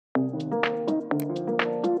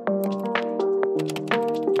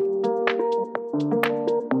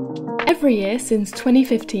Every year since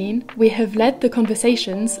 2015, we have led the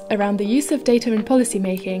conversations around the use of data in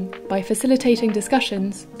policymaking by facilitating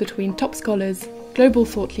discussions between top scholars, global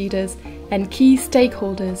thought leaders, and key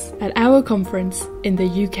stakeholders at our conference in the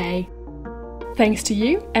UK. Thanks to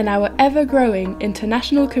you and our ever-growing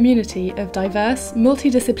international community of diverse,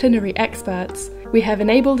 multidisciplinary experts, we have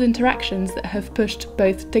enabled interactions that have pushed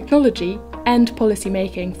both technology and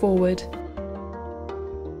policymaking forward.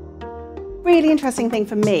 Really interesting thing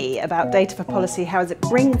for me about Data for Policy, how it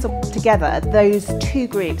brings together those two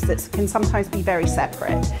groups that can sometimes be very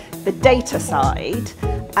separate. The data side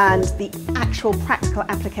and the actual practical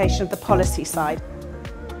application of the policy side.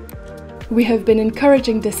 We have been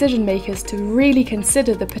encouraging decision makers to really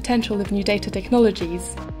consider the potential of new data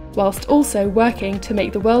technologies, whilst also working to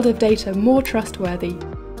make the world of data more trustworthy,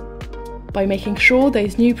 by making sure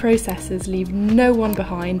those new processes leave no one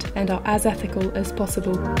behind and are as ethical as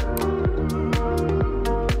possible.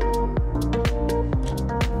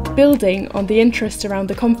 Building on the interest around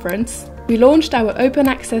the conference, we launched our open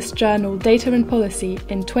access journal Data and Policy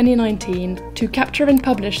in 2019 to capture and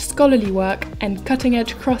publish scholarly work and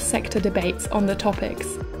cutting-edge cross-sector debates on the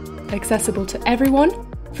topics, accessible to everyone,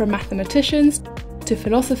 from mathematicians to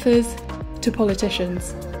philosophers to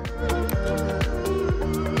politicians.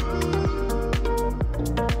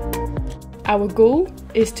 Our goal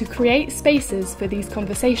is to create spaces for these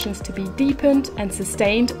conversations to be deepened and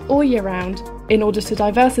sustained all year round in order to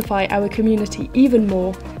diversify our community even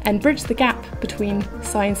more and bridge the gap between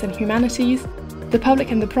science and humanities, the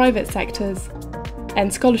public and the private sectors,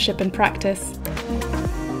 and scholarship and practice.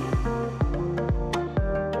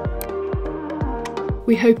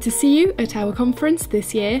 We hope to see you at our conference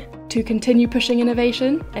this year to continue pushing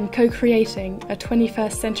innovation and co-creating a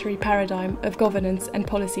 21st century paradigm of governance and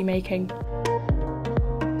policy making.